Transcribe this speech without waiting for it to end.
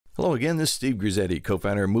Hello again, this is Steve Grizzetti,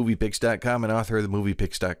 co-founder of MoviePix.com and author of the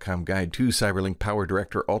MoviePix.com Guide to CyberLink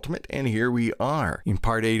PowerDirector Ultimate, and here we are in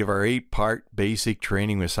part 8 of our 8-part basic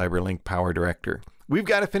training with CyberLink PowerDirector. We've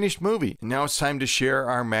got a finished movie, and now it's time to share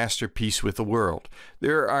our masterpiece with the world.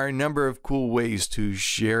 There are a number of cool ways to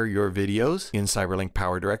share your videos in CyberLink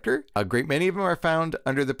PowerDirector. A great many of them are found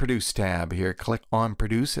under the Produce tab. Here, click on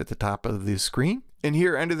Produce at the top of the screen, and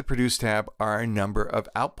here under the Produce tab are a number of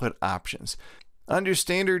output options. Under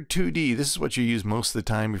Standard 2D, this is what you use most of the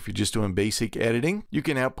time if you're just doing basic editing. You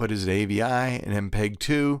can output as an AVI, an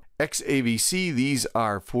MPEG-2, XAVC. These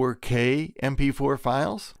are 4K MP4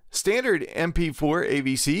 files. Standard MP4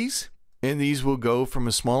 AVCs, and these will go from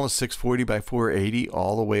as small as 640 by 480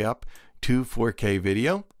 all the way up to 4K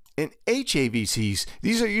video. And HAVCs,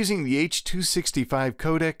 these are using the H.265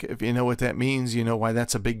 codec. If you know what that means, you know why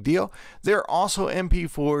that's a big deal. They're also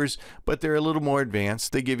MP4s, but they're a little more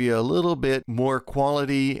advanced. They give you a little bit more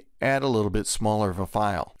quality at a little bit smaller of a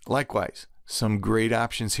file. Likewise, some great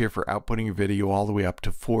options here for outputting your video all the way up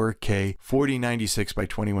to 4K 4096 by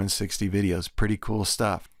 2160 videos. Pretty cool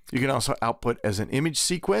stuff. You can also output as an image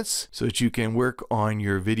sequence so that you can work on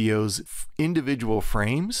your video's individual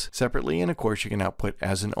frames separately, and of course you can output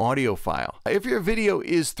as an audio file. If your video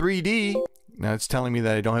is 3D, now it's telling me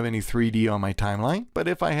that I don't have any 3D on my timeline, but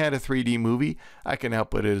if I had a 3D movie, I can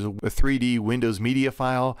output it as a 3D Windows media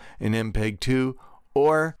file, an MPEG-2,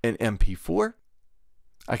 or an MP4.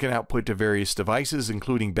 I can output to various devices,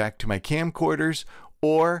 including back to my camcorders,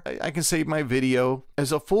 or I can save my video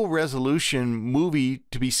as a full resolution movie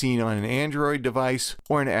to be seen on an Android device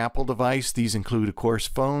or an Apple device. These include, of course,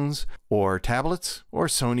 phones or tablets or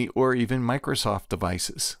Sony or even Microsoft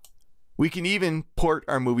devices. We can even port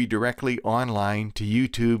our movie directly online to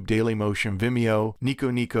YouTube, Dailymotion, Vimeo,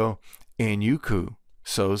 Nico, and Youku.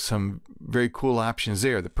 So some very cool options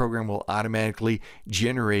there. The program will automatically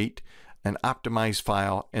generate an optimized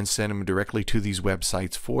file and send them directly to these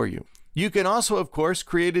websites for you. You can also, of course,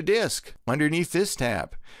 create a disk underneath this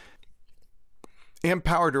tab. And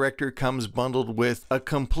PowerDirector comes bundled with a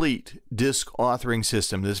complete disk authoring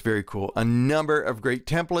system. This is very cool. A number of great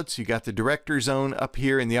templates. You got the director zone up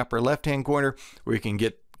here in the upper left-hand corner where you can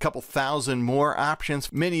get a couple thousand more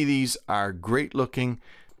options. Many of these are great looking.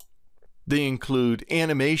 They include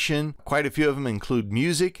animation. Quite a few of them include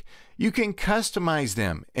music. You can customize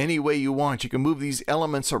them any way you want. You can move these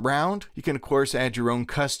elements around. You can, of course, add your own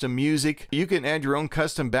custom music. You can add your own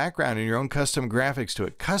custom background and your own custom graphics to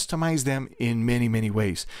it. Customize them in many, many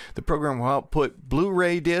ways. The program will output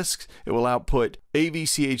Blu-ray discs. It will output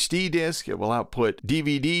AVCHD discs. It will output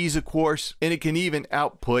DVDs, of course, and it can even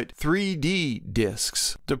output 3D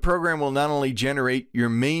discs. The program will not only generate your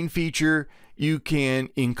main feature, you can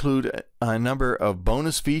include a number of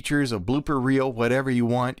bonus features, a blooper reel, whatever you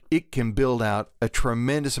want. It can build out a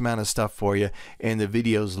tremendous amount of stuff for you, and the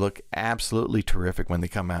videos look absolutely terrific when they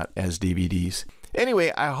come out as DVDs.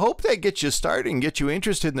 Anyway, I hope that gets you started and gets you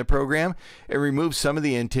interested in the program and removes some of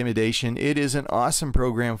the intimidation. It is an awesome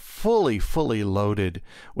program, fully loaded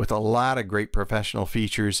with a lot of great professional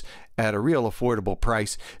features at a real affordable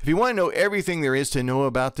price. If you want to know everything there is to know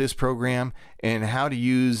about this program and how to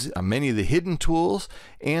use many of the hidden tools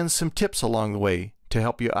and some tips along the way to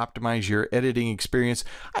help you optimize your editing experience,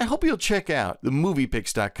 I hope you'll check out the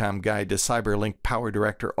MoviePix.com Guide to CyberLink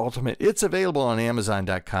PowerDirector Ultimate. It's available on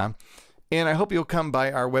Amazon.com. And I hope you'll come by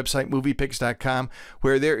our website, MoviePix.com,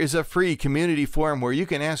 where there is a free community forum where you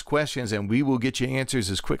can ask questions and we will get you answers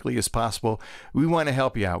as quickly as possible. We want to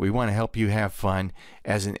help you out. We want to help you have fun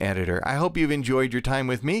as an editor. I hope you've enjoyed your time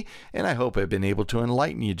with me, and I hope I've been able to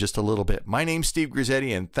enlighten you just a little bit. My name's Steve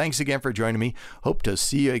Grizzetti, and thanks again for joining me. Hope to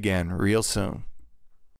see you again real soon.